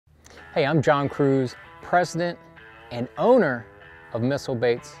Hey, I'm John Cruz, president and owner of Missile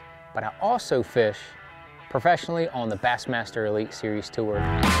Baits, but I also fish professionally on the Bassmaster Elite Series Tour.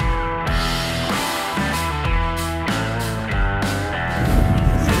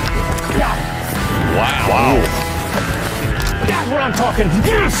 Wow. That's what I'm talking.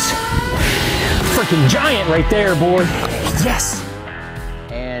 Yes! Freaking giant right there, boy. Yes!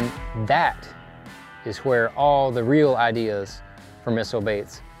 And that is where all the real ideas for Missile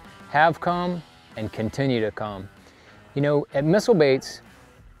Baits have come and continue to come. You know, at Missile Baits,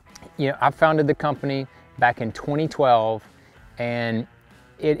 I founded the company back in 2012, and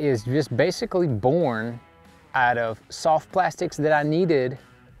it is just basically born out of soft plastics that I needed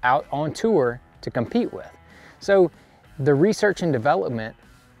out on tour to compete with. So the research and development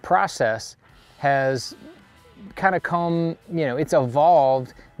process has kind of come, it's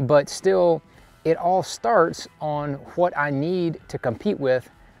evolved, but still it all starts on what I need to compete with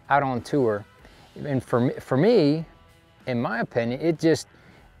out on tour. And for me, in my opinion,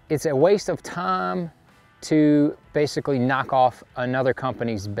 it's a waste of time to basically knock off another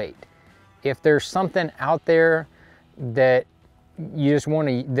company's bait. If there's something out there that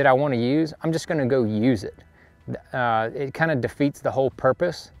that I want to use, I'm just going to go use it. It kind of defeats the whole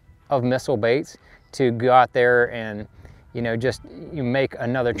purpose of Missile Baits to go out there and you make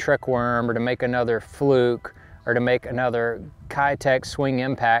another trick worm, or to make another fluke, or to make another Keitech swing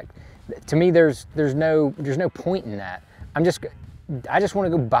impact. To me, there's no point in that. I just want to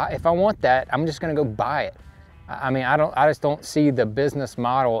go buy. If I want that, I'm just going to go buy it. I mean, I just don't see the business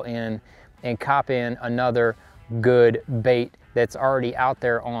model in copying another good bait that's already out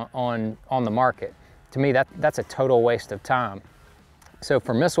there on the market. To me, that's a total waste of time. So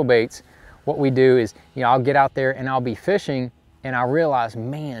for Missile Baits, what we do is, I'll get out there and I'll be fishing, and I'll realize,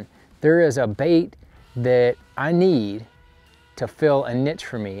 man, there is a bait that I need to fill a niche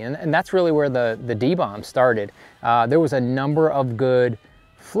for me. And that's really where the D-Bomb started. There was a number of good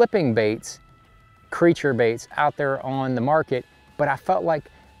flipping baits, creature baits out there on the market, but I felt like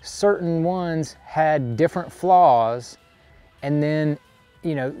certain ones had different flaws, and then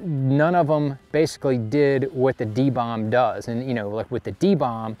none of them basically did what the D-Bomb does. And like with the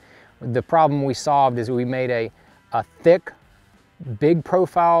D-Bomb, the problem we solved is we made a thick, big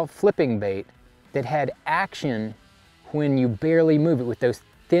profile flipping bait that had action when you barely move it. With those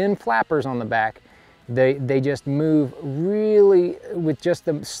thin flappers on the back, they just move really with just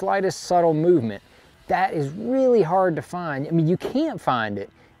the slightest subtle movement. That is really hard to find. I mean, you can't find it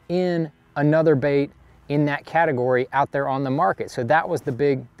in another bait in that category out there on the market. So that was the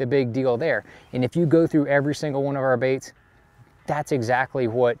big deal there. And if you go through every single one of our baits, that's exactly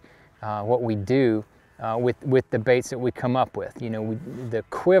what we do with the baits that we come up with. The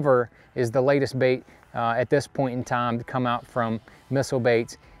Quiver is the latest bait at this point in time to come out from Missile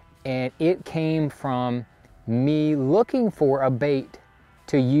Baits, and it came from me looking for a bait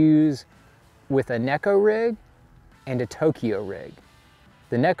to use with a Neko rig and a Tokyo rig.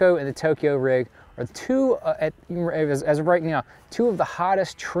 The Neko and the Tokyo rig are two, as of right now, two of the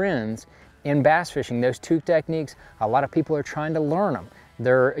hottest trends in bass fishing. Those two techniques, a lot of people are trying to learn them.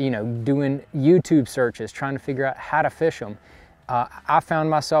 They're doing YouTube searches, trying to figure out how to fish them. I found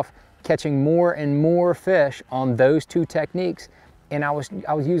myself catching more and more fish on those two techniques, and I was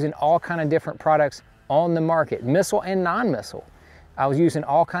using all kind of different products on the market, missile and non-missile. I was using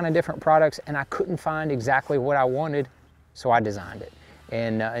all kind of different products, and I couldn't find exactly what I wanted, so I designed it.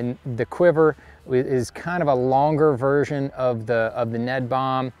 And the Quiver is kind of a longer version of the Ned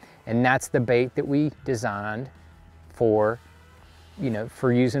Bomb, and that's the bait that we designed for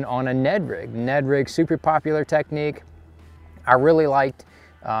using on a Ned rig. Ned rig, super popular technique. I really liked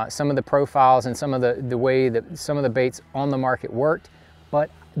some of the profiles and some of the way that some of the baits on the market worked, but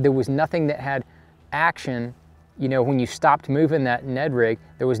there was nothing that had action. When you stopped moving that Ned rig,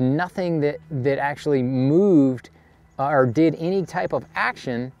 there was nothing that actually moved or did any type of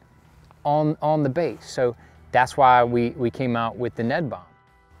action on the bait. So that's why we came out with the Ned Bomb.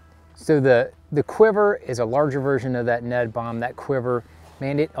 So the Quiver is a larger version of that Ned Bomb. That Quiver,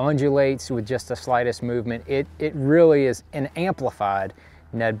 man, it undulates with just the slightest movement. It really is an amplified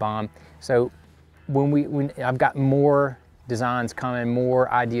Ned Bomb. So when I've got more designs coming, more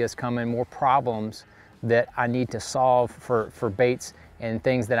ideas coming, more problems that I need to solve for baits and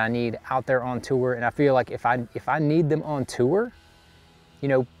things that I need out there on tour. And I feel like if I need them on tour,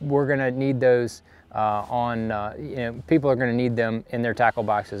 we're gonna need those people are gonna need them in their tackle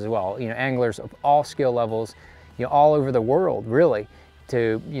boxes as well. Anglers of all skill levels, all over the world, really,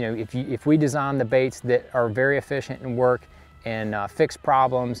 to, if we design the baits that are very efficient and work and fix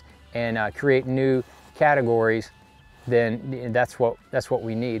problems and create new categories, then that's what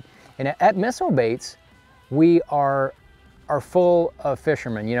we need. And at Missile Baits, we are full of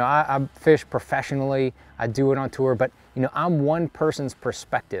fishermen. You know, I fish professionally, I do it on tour, but you know, I'm one person's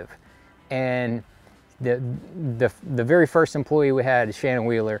perspective. And the very first employee we had is Shannon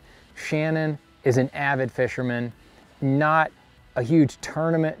Wheeler. Shannon is an avid fisherman, not a huge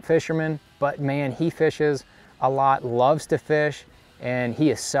tournament fisherman, but man, he fishes a lot, loves to fish, and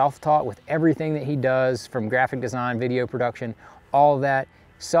he is self-taught with everything that he does, from graphic design, video production, all of that.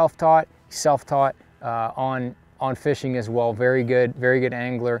 Self-taught on fishing as well. Very good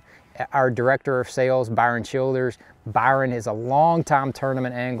angler. Our director of sales, Byron Childers. Byron is a long-time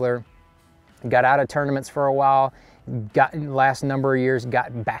tournament angler. Got out of tournaments for a while, got in the last number of years,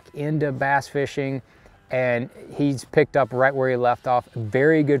 got back into bass fishing, and he's picked up right where he left off.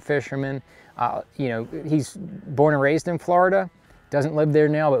 Very good fisherman. You know, he's born and raised in Florida, doesn't live there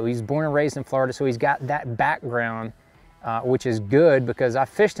now, but he's born and raised in Florida, so he's got that background, which is good because I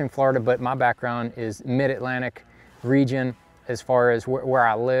fished in Florida, but my background is mid-Atlantic region as far as where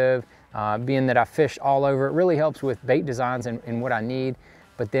I live. Being that I fish all over, it really helps with bait designs and what I need.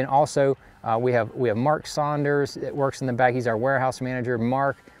 But then also we have Mark Saunders that works in the back. He's our warehouse manager.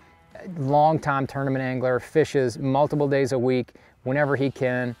 Mark, longtime tournament angler, fishes multiple days a week whenever he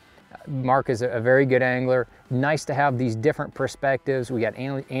can. Mark is a very good angler. Nice to have these different perspectives. We got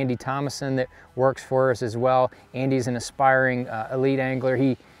Andy Thomason that works for us as well. Andy's an aspiring elite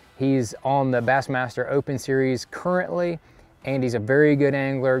angler. He's on the Bassmaster Open Series currently. Andy's a very good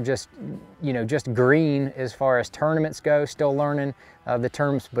angler, just green as far as tournaments go, still learning the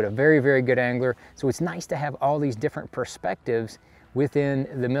terms, but a very good angler. So it's nice to have all these different perspectives within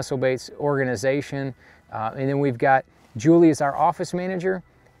the Missile Baits organization. And then we've got Julie as our office manager.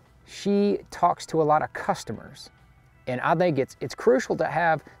 She talks to a lot of customers. And I think it's crucial to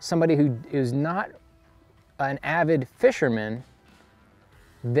have somebody who is not an avid fisherman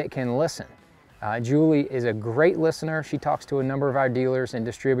that can listen. Julie is a great listener. She talks to a number of our dealers and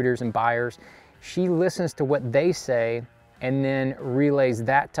distributors and buyers. She listens to what they say and then relays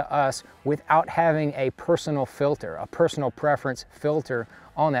that to us without having a personal filter, a personal preference filter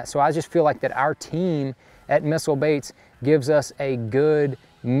on that. So I just feel like that our team at Missile Baits gives us a good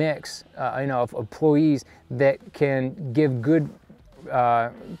mix of employees that can give good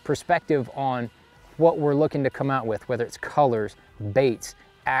perspective on what we're looking to come out with, whether it's colors, baits,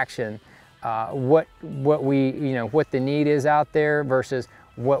 action, what the need is out there versus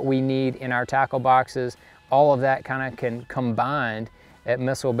what we need in our tackle boxes. All of that kind of can combined at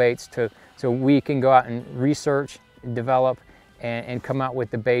Missile Baits so we can go out and research, develop, and come out with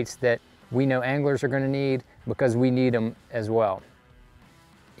the baits that we know anglers are going to need because we need them as well.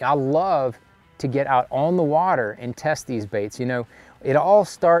 I love to get out on the water and test these baits. You know, it all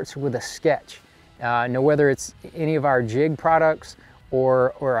starts with a sketch. Whether it's any of our jig products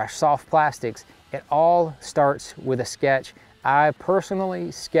or our soft plastics, it all starts with a sketch. I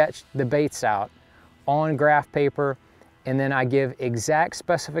personally sketched the baits out on graph paper, and then I give exact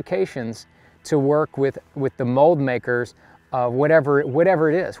specifications to work with the mold makers of whatever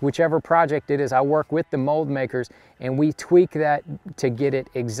it is, whichever project it is. I work with the mold makers and we tweak that to get it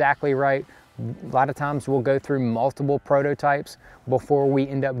exactly right. A lot of times we'll go through multiple prototypes before we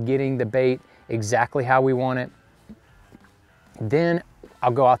end up getting the bait exactly how we want it. Then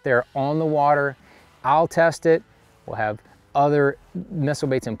I'll go out there on the water, I'll test it. We'll have other Missile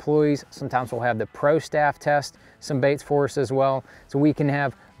Baits employees. Sometimes we'll have the pro staff test some baits for us as well. So we can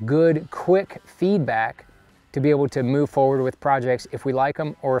have good, quick feedback to be able to move forward with projects if we like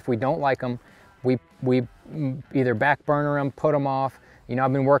them, or if we don't like them, we either back burner them, put them off. You know,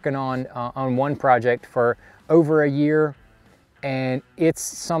 I've been working on one project for over a year, and it's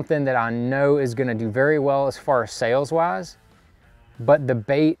something that I know is gonna do very well as far as sales wise, but the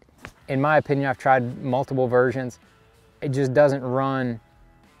bait, in my opinion, I've tried multiple versions, it just doesn't run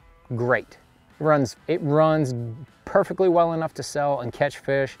great. It runs perfectly well enough to sell and catch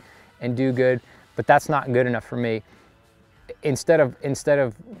fish and do good, but that's not good enough for me. Instead of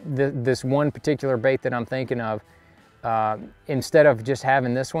this one particular bait that I'm thinking of, instead of just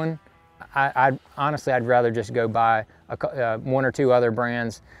having this one, honestly, I'd rather just go buy one or two other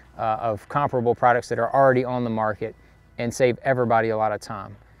brands of comparable products that are already on the market and save everybody a lot of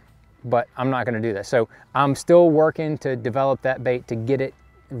time. But I'm not gonna do that. So I'm still working to develop that bait to get it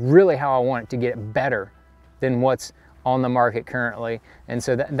really how I want it, to get it better than what's on the market currently. And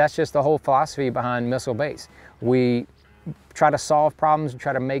so that's just the whole philosophy behind Missile Baits. We try to solve problems, we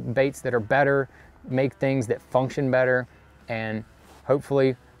try to make baits that are better, make things that function better, and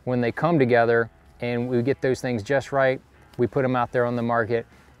hopefully when they come together and we get those things just right, we put them out there on the market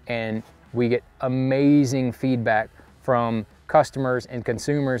and we get amazing feedback from customers and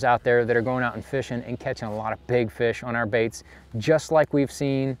consumers out there that are going out and fishing and catching a lot of big fish on our baits, just like we've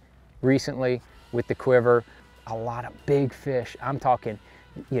seen recently with the quiver. A lot of big fish. I'm talking,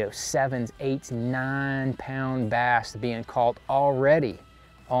 you know, 7s, 8s, 9-pound bass being caught already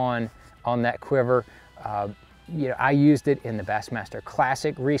on that quiver. You know, I used it in the Bassmaster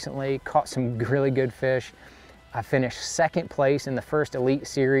Classic recently, caught some really good fish. I finished second place in the first Elite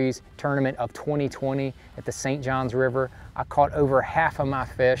Series tournament of 2020 at the St. Johns River. I caught over half of my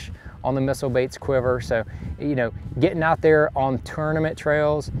fish on the Missile Baits quiver. So, you know, getting out there on tournament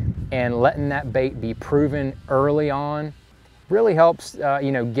trails and letting that bait be proven early on really helps,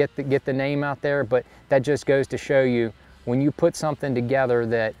 you know, get the name out there. But that just goes to show you, when you put something together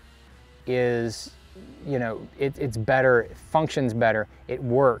that is, you know, it's better, it functions better, it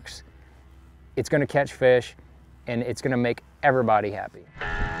works, it's going to catch fish, and it's going to make everybody happy.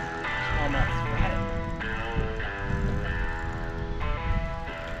 Almost.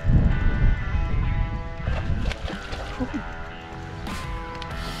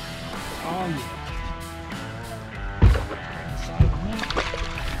 Oh, yeah.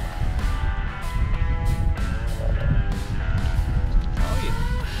 Oh,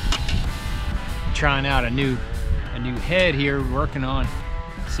 yeah. Trying out a new head here, working on,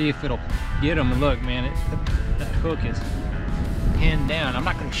 see if it'll get them. And look, man, that hook is pinned down. I'm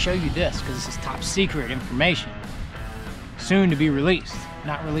not going to show you this because this is top secret information, soon to be released,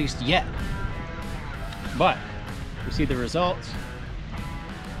 not released yet. But you see the results.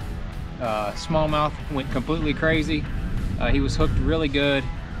 Smallmouth went completely crazy. He was hooked really good.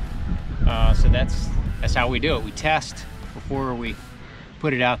 So that's how we do it. We test before we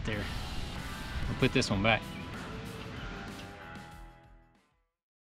put it out there. We'll put this one back.